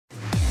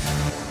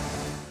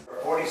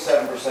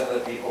47% of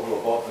the people who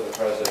will vote for the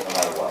president no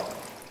matter what.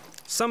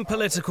 Some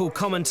political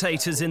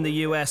commentators in the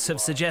US have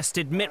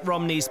suggested Mitt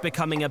Romney's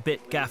becoming a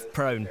bit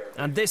gaffe-prone,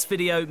 and this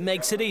video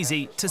makes it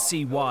easy to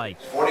see why.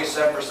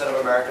 47%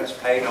 of Americans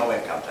pay no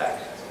income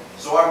tax.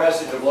 So our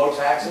message of low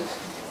taxes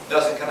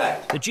doesn't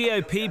connect. The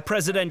GOP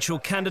presidential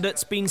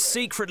candidate's been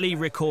secretly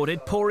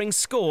recorded pouring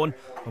scorn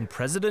on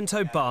President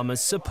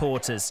Obama's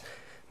supporters.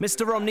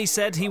 Mr. Romney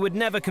said he would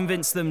never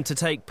convince them to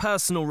take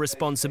personal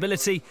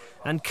responsibility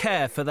and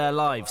care for their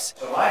lives.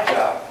 So my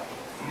job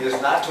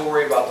is not to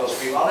worry about those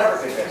people. I'll never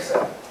convince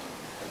them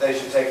that they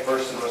should take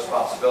personal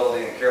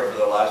responsibility and care for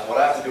their lives. What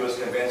I have to do is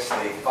convince the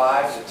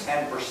 5 to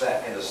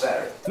 10% in the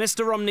Senate.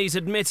 Mr. Romney's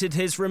admitted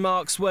his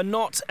remarks were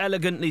not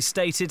elegantly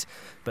stated,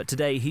 but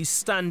today he's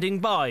standing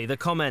by the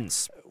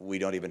comments. We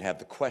don't even have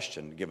the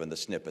question given the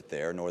snippet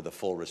there, nor the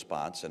full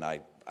response, and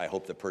I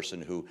hope the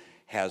person who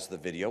has the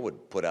video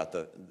would put out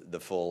the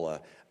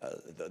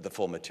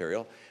full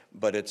material.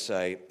 But it's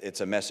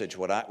a message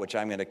which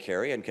I'm going to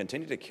carry and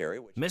continue to carry.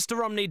 Mr.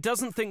 Romney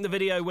doesn't think the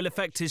video will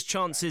affect his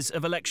chances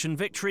of election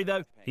victory,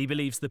 though. He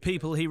believes the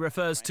people he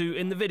refers to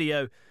in the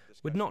video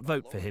would not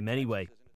vote for him anyway.